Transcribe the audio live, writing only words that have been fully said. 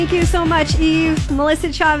Thank you so much, Eve,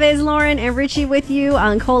 Melissa Chavez, Lauren, and Richie with you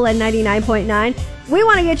on Cola 99.9. We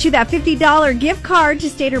want to get you that $50 gift card to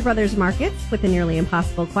Stater Brothers Markets with a nearly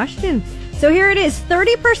impossible question. So here it is.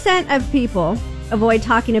 30% of people avoid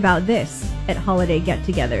talking about this at holiday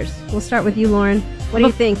get-togethers. We'll start with you, Lauren. What do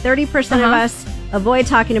you think? 30% of us avoid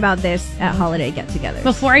talking about this at holiday get-togethers.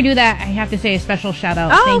 Before I do that, I have to say a special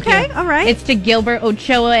shout-out. Oh, Thank okay. you. All right. It's to Gilbert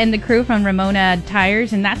Ochoa and the crew from Ramona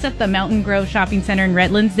Tires, and that's at the Mountain Grove Shopping Center in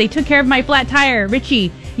Redlands. They took care of my flat tire.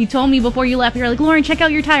 Richie, you told me before you left, you're like, Lauren, check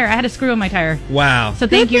out your tire. I had a screw in my tire. Wow. So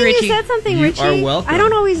thank Good you, thing Richie. You said something, You Richie. are welcome. I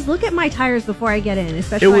don't always look at my tires before I get in, It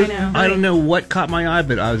especially was, now. I don't know what caught my eye,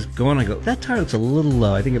 but I was going, I go, that tire looks a little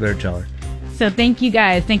low. I think I better tell her. So thank you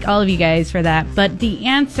guys. Thank all of you guys for that. But the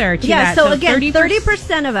answer to that... So again,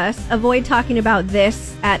 30% of us avoid talking about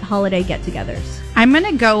this at holiday get-togethers. I'm going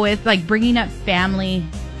to go with like bringing up family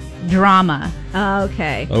drama.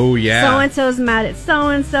 Okay. Oh, yeah. So-and-so's mad at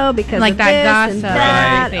so-and-so because Like of that this gossip and and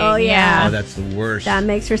that. everything, Oh, yeah. yeah. Oh, that's the worst. That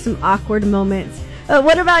makes for some awkward moments.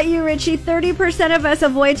 What about you, Richie? 30% of us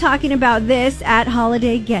avoid talking about this at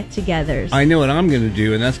holiday get-togethers. I know what I'm going to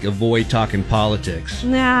do, and that's avoid talking politics.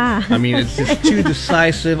 Nah. I mean, it's just too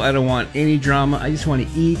decisive. I don't want any drama. I just want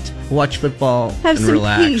to eat, watch football, Have and some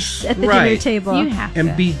relax. peace at the dinner table. You have And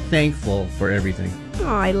to. be thankful for everything. Oh,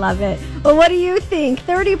 I love it. Well, what do you think?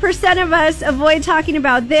 30% of us avoid talking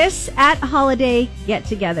about this at holiday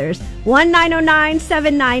get-togethers.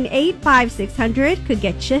 1-909-798-5600 could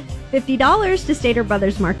get you $50 to Stater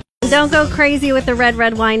Brothers Market. Don't go crazy with the red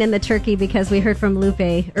wine and the turkey, because we heard from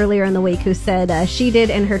Lupe earlier in the week who said she did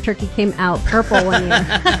and her turkey came out purple one year.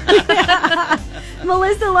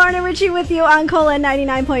 Melissa, Lauren, and Richie with you on Cola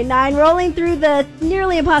 99.9. Rolling through the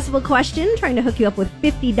nearly impossible question, trying to hook you up with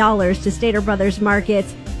 $50 to Stater Brothers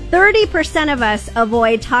Markets. 30% of us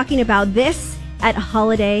avoid talking about this at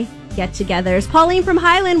holiday get-togethers. Pauline from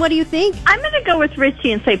Highland, what do you think? I'm going to go with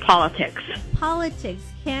Richie and say politics. Politics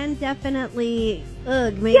can definitely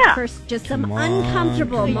make for just some Come on.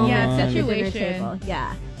 uncomfortable Come moments Yeah, at the dinner situation. table.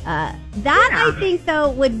 Yeah. I think, though,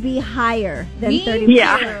 would be higher than Me 30%.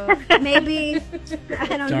 Yeah. Maybe,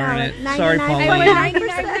 I don't Darn know. it. Sorry, Pauline.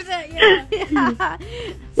 99.9%. Yeah.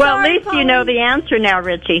 Well, Sorry, at least you know the answer now,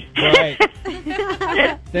 Richie. Right.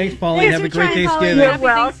 Thanks, Pauline. Thanks Have a for great trying, Pauline. Thanksgiving. You're Happy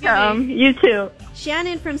welcome. You too.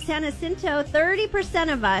 Shannon from San Jacinto,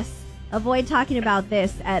 30% of us avoid talking about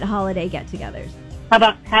this at holiday get-togethers. How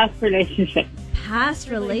about past relationships? Past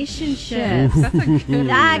relationships. That's a good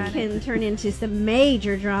That one. can turn into some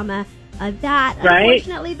major drama. That, Right.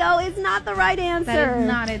 unfortunately, though, is not the right answer. That is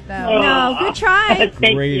not it, though. No, good try.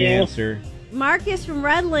 Thank Great you. answer. Marcus from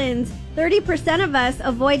Redlands, 30% of us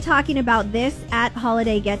avoid talking about this at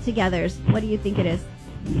holiday get-togethers. What do you think it is?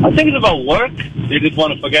 I think it's about work. They just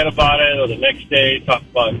want to forget about it, or the next day talk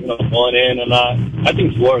about going in or not. I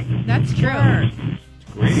think it's work. That's true.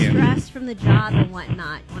 Great answer. Stress from the job and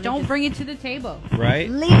whatnot. Wanna Don't just bring it to the table. Right?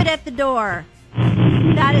 leave it at the door.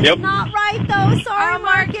 That is Yep. not right, though. Sorry,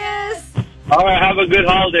 Marcus. All right, have a good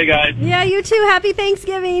holiday, guys. Yeah, you too. Happy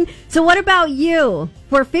Thanksgiving. So what about you?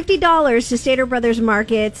 For $50 to Stater Brothers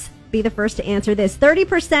Markets, be the first to answer this.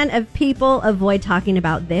 30% of people avoid talking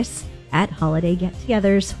about this at holiday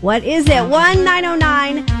get-togethers. What is it?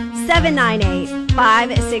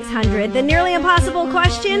 1-909-798-5600. The nearly impossible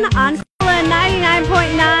question on Cola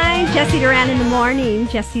 99.9. Jesse Duran in the morning.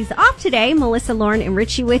 Jesse's off today. Melissa, Lauren, and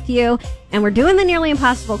Richie with you. And we're doing the nearly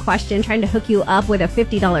impossible question, trying to hook you up with a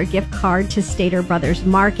 $50 gift card to Stater Brothers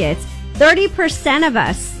Markets. 30% of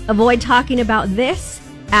us avoid talking about this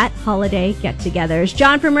at holiday get-togethers.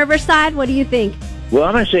 John from Riverside, what do you think? Well,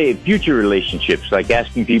 I'm going to say future relationships, like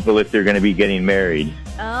asking people if they're going to be getting married.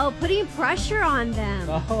 Oh, putting pressure on them.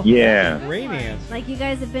 Oh, Yeah. Great answer. Like you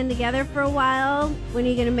guys have been together for a while. When are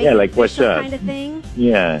you going to make Yeah, it like, what's official up? kind of thing?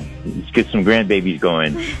 Yeah, let's get some grandbabies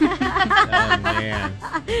going. Oh, man.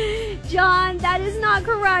 John, that is not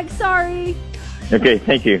correct. Sorry. Okay,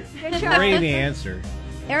 thank you. Good try. Great answer.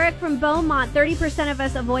 Eric from Beaumont, 30% of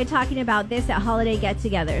us avoid talking about this at holiday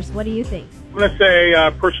get-togethers. What do you think? I'm going to say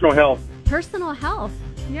personal health. Personal health.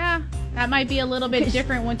 Yeah. That might be a little bit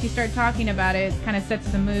different once you start talking about it. It kind of sets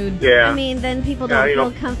the mood. Yeah. I mean, then people Yeah, don't you feel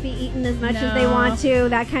know. comfy eating as much as they No. want to.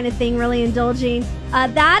 That kind of thing, really indulging.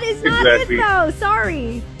 That is not Exactly. it, though.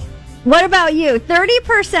 Sorry. What about you?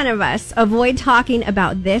 30% of us avoid talking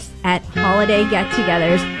about this at holiday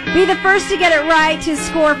get-togethers. Be the first to get it right to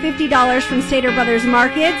score $50 from Stater Brothers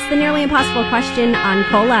Markets. The nearly impossible question on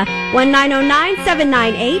Cola.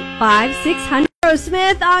 1-909-798-5600.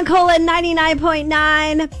 Smith on Cola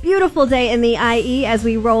 99.9. Beautiful day in the IE as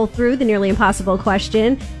we roll through the nearly impossible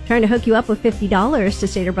question. Trying to hook you up with $50 to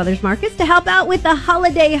Stater Brothers Markets to help out with the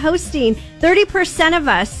holiday hosting. 30% of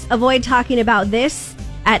us avoid talking about this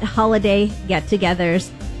at holiday get-togethers.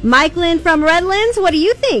 Mike-Lynn from Redlands, what do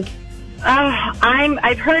you think?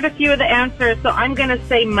 I've heard a few of the answers, so I'm going to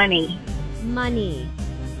say money. Money.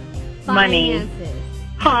 Money. Finances.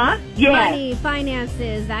 Huh? Yes. Money,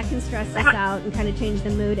 finances, that can stress us out and kind of change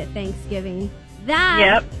the mood at Thanksgiving.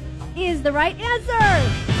 That is the right answer.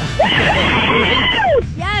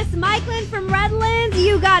 Yes, Mike-Lynn from Redlands,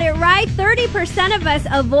 you got it right. 30% of us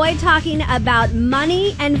avoid talking about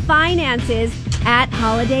money and finances at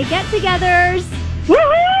holiday get-togethers.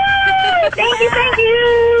 Woohoo! Thank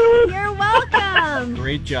you. You're welcome.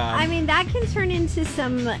 Great job. I mean, that can turn into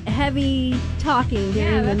some heavy talking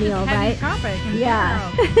during the meal, right? Topic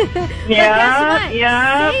Yeah. Yeah, But guess what?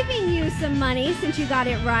 yeah. Saving you some money since you got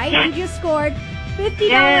it right. You just scored $50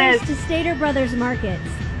 Yes. to Stater Brothers Markets.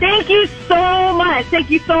 Thank you so much. Thank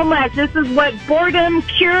you so much. This is what boredom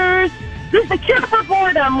cures. This is the cure for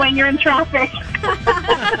boredom when you're in traffic.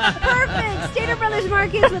 Perfect. Stater Brothers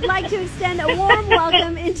Markets would like to extend a warm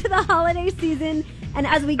welcome into the holiday season. And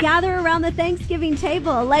as we gather around the Thanksgiving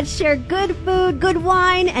table, let's share good food, good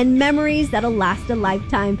wine, and memories that'll last a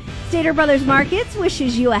lifetime. Stater Brothers Markets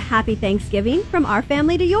wishes you a happy Thanksgiving from our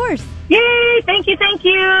family to yours. Yay! Thank you.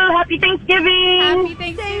 Happy Thanksgiving. Happy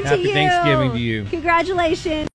Thanksgiving. Same to Happy you. Thanksgiving to you. Congratulations.